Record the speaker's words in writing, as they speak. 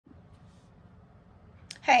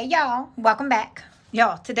Hey y'all, welcome back.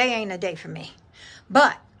 Y'all, today ain't a day for me,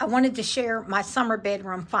 but I wanted to share my summer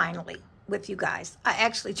bedroom finally with you guys. I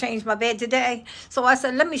actually changed my bed today, so I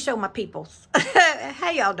said, let me show my peoples.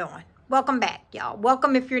 How y'all doing? Welcome back, y'all.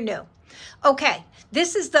 Welcome if you're new. Okay,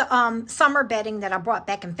 this is the summer bedding that I brought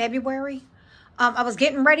back in February. I was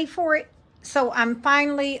getting ready for it, so I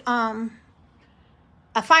finally put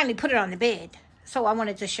it on the bed. So I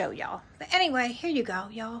wanted to show y'all. But anyway, here you go,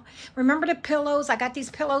 y'all. Remember the pillows? I got these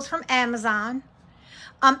pillows from Amazon.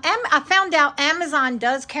 I found out Amazon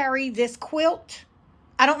does carry this quilt.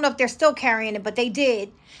 I don't know if they're still carrying it, but they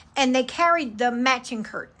did. And they carried the matching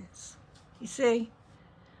curtains. You see?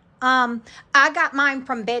 I got mine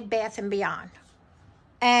from Bed Bath & Beyond.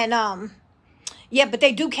 And, yeah, but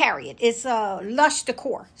they do carry it. It's Lush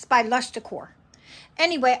Decor. It's by Lush Decor.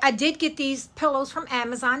 Anyway, I did get these pillows from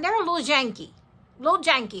Amazon. They're a little janky.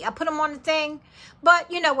 I put them on the thing,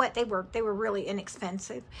 but you know what? They were really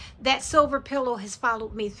inexpensive. That silver pillow has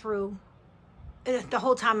followed me through the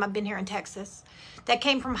whole time I've been here in Texas. That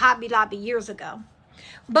came from Hobby Lobby years ago.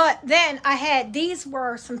 But then I had, these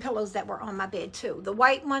were some pillows that were on my bed too. The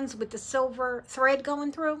white ones with the silver thread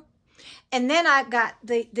going through. And then I got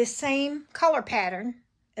the same color pattern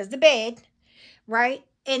as the bed, right?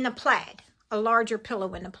 In the plaid, a larger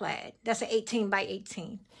pillow in the plaid. That's an 18 by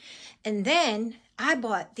 18. And then I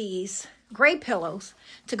bought these gray pillows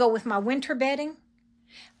to go with my winter bedding,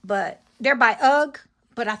 but they're by UGG,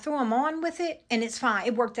 but I threw them on with it and it's fine.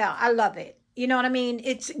 It worked out. I love it. You know what I mean?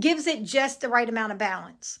 It gives it just the right amount of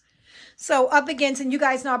balance. So up against, and you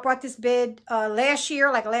guys know I brought this bed last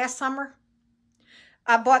year, like last summer.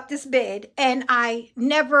 I bought this bed and I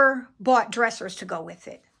never bought dressers to go with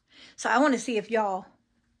it. So I want to see if y'all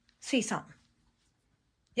see something.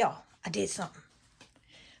 Y'all, I did something.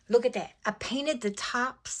 Look at that. I painted the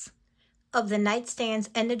tops of the nightstands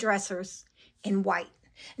and the dressers in white.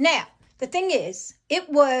 Now, the thing is, it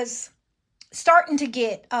was starting to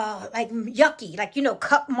get like yucky, like, you know,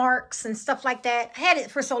 cup marks and stuff like that. I had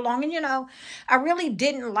it for so long and, you know, I really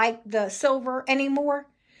didn't like the silver anymore,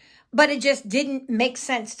 but it just didn't make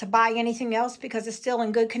sense to buy anything else because it's still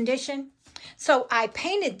in good condition. So I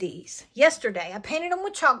painted these yesterday. I painted them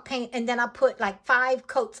with chalk paint and then I put like 5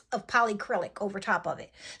 coats of polyacrylic over top of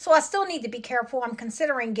it. So I still need to be careful. I'm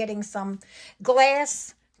considering getting some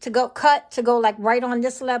glass to go like right on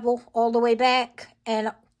this level all the way back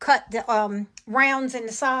and cut the rounds in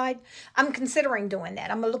the side. I'm considering doing that.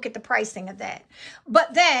 I'm going to look at the pricing of that.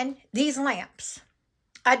 But then these lamps.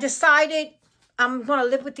 I decided I'm going to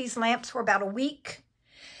live with these lamps for about a week.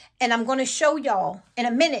 And I'm going to show y'all, in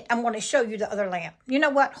a minute, I'm going to show you the other lamp. You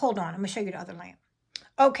know what? Hold on. I'm going to show you the other lamp.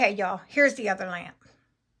 Okay, y'all. Here's the other lamp.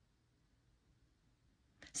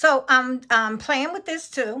 So I'm playing with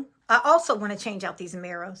this too. I also want to change out these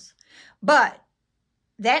mirrors. But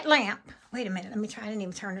that lamp, wait a minute. Let me try. I didn't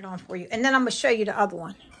even turn it on for you. And then I'm going to show you the other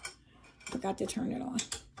one. Forgot to turn it on.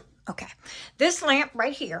 Okay. This lamp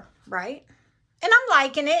right here, right? And I'm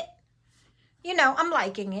liking it. You know, I'm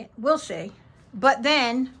liking it. We'll see. But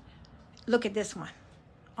then look at this one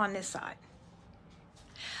on this side.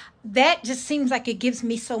 That just seems like it gives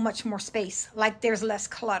me so much more space. Like there's less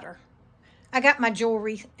clutter. I got my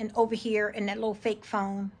jewelry and over here and that little fake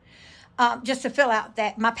phone. Just to fill out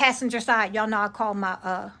that, my passenger side. Y'all know I call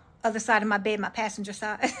my other side of my bed my passenger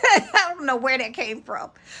side. I don't know where that came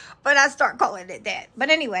from. But I start calling it that.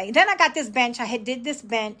 But anyway, then I got this bench. I did this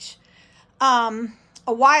bench a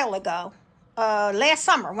while ago. Last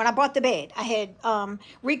summer when I bought the bed, I had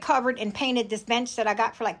recovered and painted this bench that I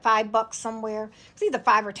got for like $5 somewhere. It's either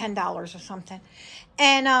 $5 or $10 or something.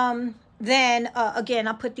 And then again,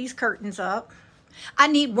 I put these curtains up. I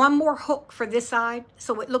need one more hook for this side,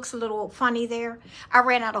 so it looks a little funny there. I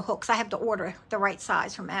ran out of hooks. I have to order the right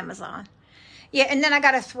size from Amazon. Yeah, and then I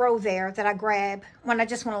got a throw there that I grab when I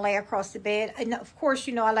just want to lay across the bed. And of course,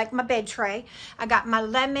 you know, I like my bed tray. I got my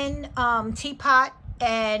lemon teapot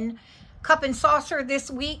and cup and saucer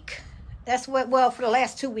this week. That's what, well, for the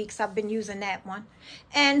last 2 weeks, I've been using that one.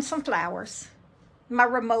 And some flowers. My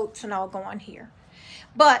remotes and all go on here.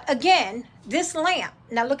 But again, this lamp,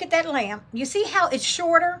 now look at that lamp. You see how it's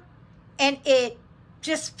shorter and it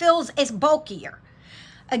just feels, it's bulkier.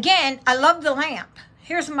 Again, I love the lamp.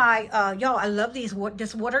 Here's my, y'all, I love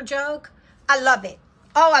this water jug. I love it.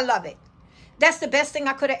 Oh, I love it. That's the best thing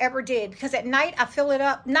I could have ever did because at night I fill it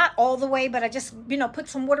up, not all the way, but I just, you know, put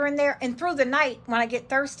some water in there. And through the night when I get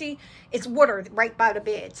thirsty, it's water right by the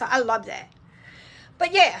bed. So I love that.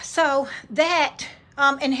 But yeah, so that,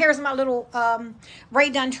 and here's my little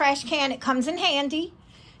Rae Dunn trash can. It comes in handy.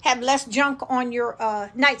 Have less junk on your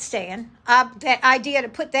nightstand. That idea to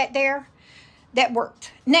put that there, that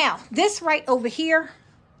worked. Now, this right over here,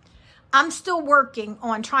 I'm still working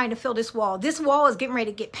on trying to fill this wall. This wall is getting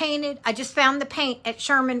ready to get painted. I just found the paint at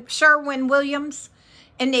Sherwin-Williams.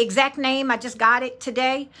 And the exact name, I just got it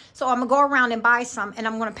today. So I'm going to go around and buy some, and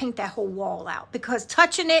I'm going to paint that whole wall out, because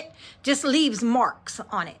touching it just leaves marks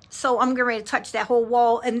on it. So I'm getting ready to touch that whole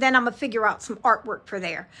wall, and then I'm going to figure out some artwork for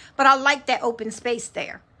there. But I like that open space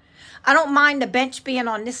there. I don't mind the bench being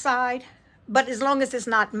on this side, but as long as it's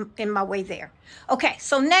not in my way there. Okay,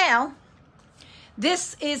 so now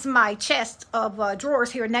this is my chest of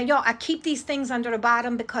drawers here. Now, y'all, I keep these things under the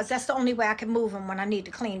bottom because that's the only way I can move them when I need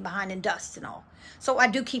to clean behind and dust and all. So I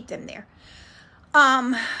do keep them there.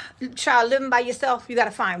 Child, living by yourself, you got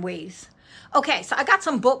to find ways. Okay, so I got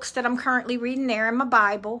some books that I'm currently reading there in my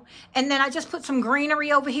Bible. And then I just put some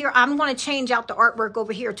greenery over here. I'm going to change out the artwork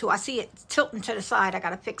over here too. I see it tilting to the side. I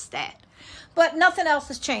got to fix that. But nothing else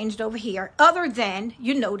has changed over here other than,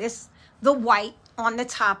 you notice, the white on the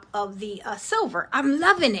top of the silver. I'm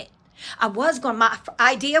loving it. My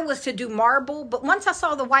idea was to do marble, but once I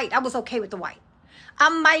saw the white, I was okay with the white. I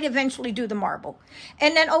might eventually do the marble.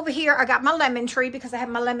 And then over here, I got my lemon tree because I have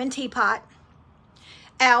my lemon teapot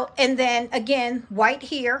out. And then again, white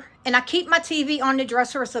here. And I keep my TV on the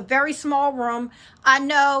dresser. It's a very small room. I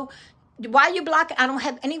know. Why you block it? I don't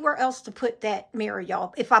have anywhere else to put that mirror,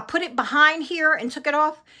 y'all. If I put it behind here and took it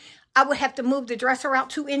off, I would have to move the dresser out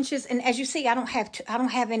 2 inches. And as you see, I don't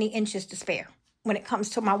have any inches to spare when it comes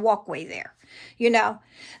to my walkway there. You know,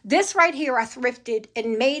 this right here, I thrifted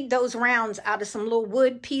and made those rounds out of some little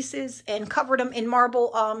wood pieces and covered them in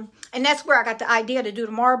marble. And that's where I got the idea to do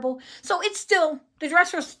the marble. So it's still, the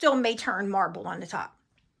dresser still may turn marble on the top.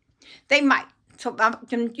 They might. So I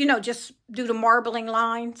can, you know, just do the marbling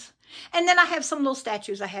lines. And then I have some little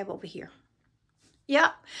statues I have over here.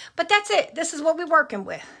 Yep. But that's it. This is what we're working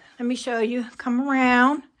with. Let me show you. Come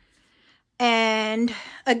around. And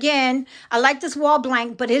again, I like this wall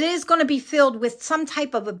blank, but it is going to be filled with some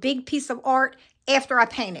type of a big piece of art after I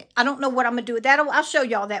paint it. I don't know what I'm going to do with that. I'll show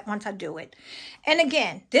y'all that once I do it. And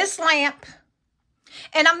again, this lamp,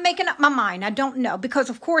 and I'm making up my mind. I don't know, because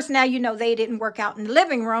of course now you know they didn't work out in the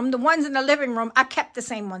living room. The ones in the living room, I kept the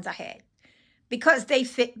same ones I had because they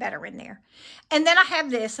fit better in there. And then I have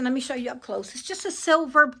this, and let me show you up close. It's just a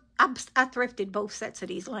silver. I thrifted both sets of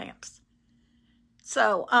these lamps.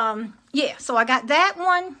 So, yeah, so I got that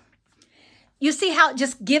one. You see how it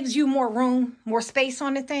just gives you more room, more space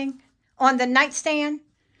on the thing, on the nightstand.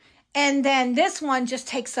 And then this one just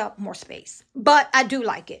takes up more space. But I do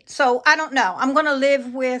like it. So, I don't know. I'm going to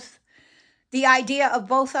live with the idea of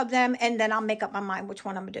both of them, and then I'll make up my mind which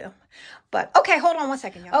one I'm going to do. But, okay, hold on one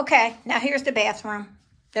second, y'all. Okay, now here's the bathroom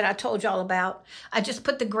that I told y'all about. I just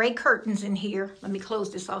put the gray curtains in here. Let me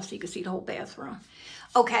close this off so you can see the whole bathroom.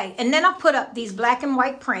 Okay, and then I put up these black and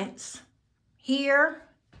white prints here.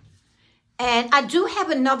 And I do have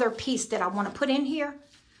another piece that I want to put in here.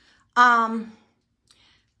 But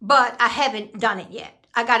I haven't done it yet.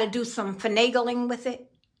 I got to do some finagling with it.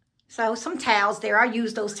 So some towels there. I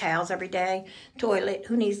use those towels every day. Toilet,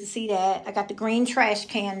 who needs to see that? I got the green trash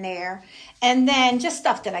can there. And then just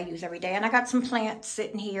stuff that I use every day. And I got some plants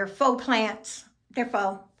sitting here. Faux plants. They're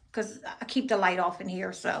faux because I keep the light off in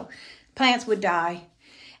here. So plants would die.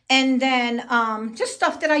 And then just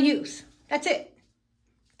stuff that I use. That's it.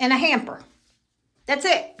 And a hamper. That's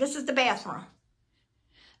it. This is the bathroom.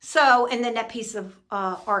 So, and then that piece of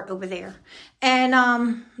art over there.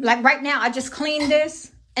 And like right now, I just cleaned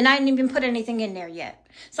this. And I didn't even put anything in there yet.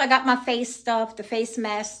 So I got my face stuff, the face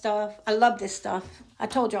mask stuff. I love this stuff. I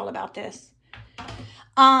told y'all about this.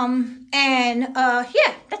 Yeah,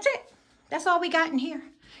 that's it. That's all we got in here.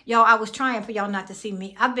 Y'all, I was trying for y'all not to see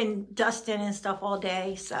me. I've been dusting and stuff all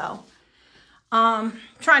day, so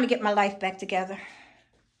trying to get my life back together.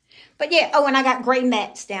 But yeah, oh, and I got gray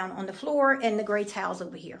mats down on the floor and the gray towels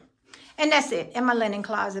over here. And that's it, in my linen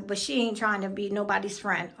closet, but she ain't trying to be nobody's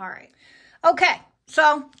friend. All right. Okay,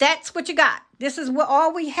 so that's what you got. This is what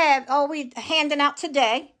all we have, all we handing out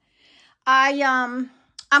today. I'm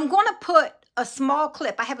going to put a small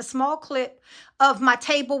clip. I have a small clip of my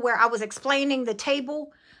table where I was explaining the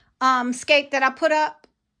table scape that I put up.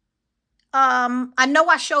 I know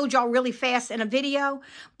I showed y'all really fast in a video,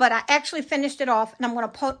 but I actually finished it off, and I'm going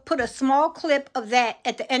to put a small clip of that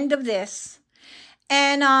at the end of this.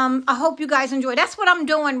 And I hope you guys enjoy. That's what I'm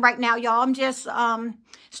doing right now, y'all. I'm just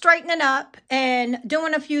straightening up and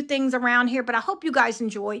doing a few things around here, but I hope you guys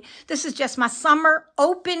enjoy. This is just my summer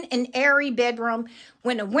open and airy bedroom.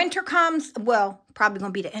 When the winter comes, well, probably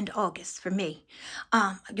going to be the end of August for me.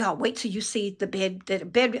 Y'all wait till you see the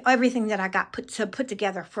bed, everything that I got put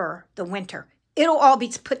together for the winter. It'll all be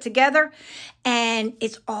put together, and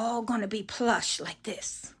it's all going to be plush like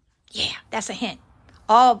this. Yeah, that's a hint.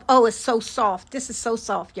 Oh, it's so soft. This is so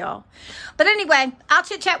soft, y'all. But anyway, I'll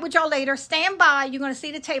chit chat with y'all later. Stand by. You're going to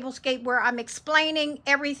see the tablescape where I'm explaining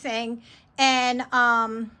everything. And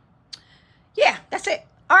yeah, that's it.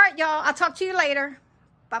 All right, y'all. I'll talk to you later.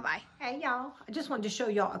 Bye-bye. Hey, y'all. I just wanted to show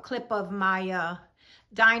y'all a clip of my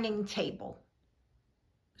dining table.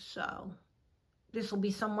 So this will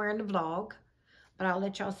be somewhere in the vlog, but I'll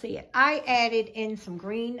let y'all see it. I added in some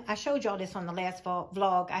green. I showed y'all this on the last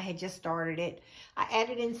vlog. I had just started it. I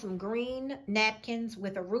added in some green napkins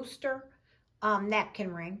with a rooster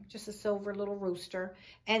napkin ring, just a silver little rooster.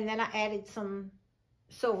 And then I added some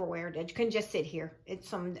silverware that you can just sit here.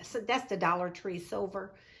 That's the Dollar Tree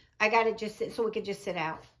silver. I got it just sit so it could just sit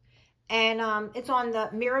out. And it's on the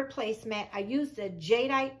mirrored placemat. I used a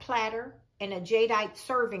jadeite platter and a jadeite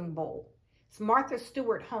serving bowl. It's Martha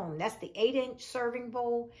Stewart Home. That's the 8-inch serving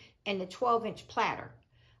bowl and the 12-inch platter.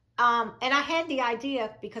 And I had the idea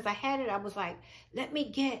because I had it. I was like, let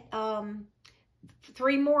me get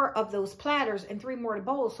 3 more of those platters and 3 more of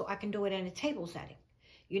the bowls so I can do it in a table setting.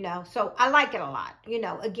 You know, so I like it a lot. You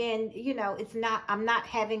know, again, you know, it's not, I'm not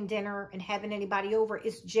having dinner and having anybody over.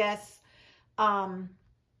 It's just,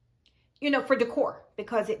 you know, for decor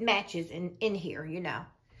because it matches in here, you know.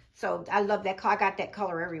 So I love that color. I got that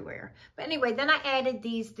color everywhere. But anyway, then I added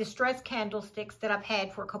these distress candlesticks that I've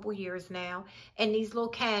had for a couple years now. And these little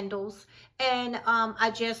candles. And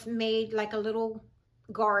I just made like a little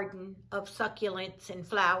garden of succulents and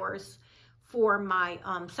flowers for my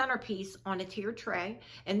centerpiece on a tiered tray.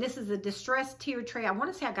 And this is a distressed tiered tray. I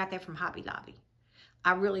want to say I got that from Hobby Lobby.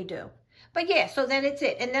 I really do. But yeah, so then it's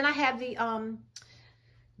it. And then I have the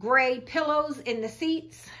gray pillows in the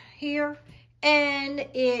seats here. And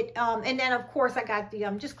and then of course I got the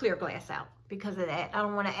just clear glass out because of that.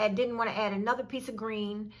 I didn't want to add another piece of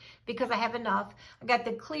green because I have enough. I got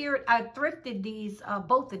the clear, I thrifted these,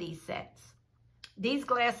 both of these sets. These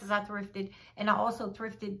glasses I thrifted, and I also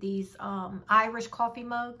thrifted these Irish coffee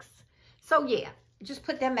mugs. So yeah, just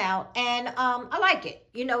put them out, and I like it.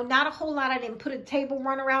 You know, not a whole lot. I didn't put a table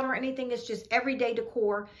runner out or anything. It's just everyday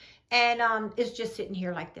decor. And it's just sitting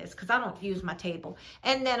here like this because I don't use my table.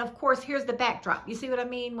 And then, of course, here's the backdrop. You see what I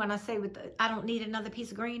mean when I say I don't need another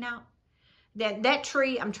piece of green out? That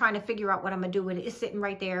tree, I'm trying to figure out what I'm going to do with it. It's sitting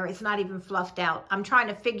right there. It's not even fluffed out. I'm trying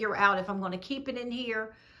to figure out if I'm going to keep it in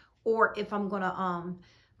here or if I'm going to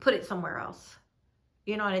put it somewhere else,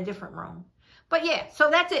 you know, in a different room. But yeah, so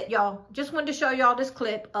that's it, y'all. Just wanted to show y'all this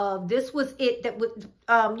clip of this was it that would,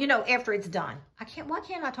 you know, after it's done. Why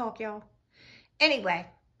can't I talk, y'all? Anyway.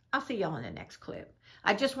 I'll see y'all in the next clip.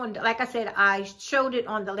 I just wanted to, like I said, I showed it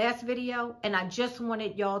on the last video, and I just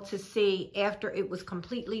wanted y'all to see after it was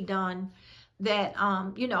completely done that,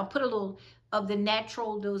 you know, put a little of the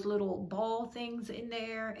natural, those little ball things in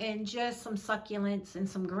there, and just some succulents and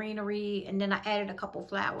some greenery, and then I added a couple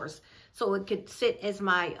flowers so it could sit as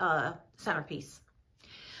my centerpiece.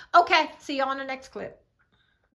 Okay, see y'all in the next clip.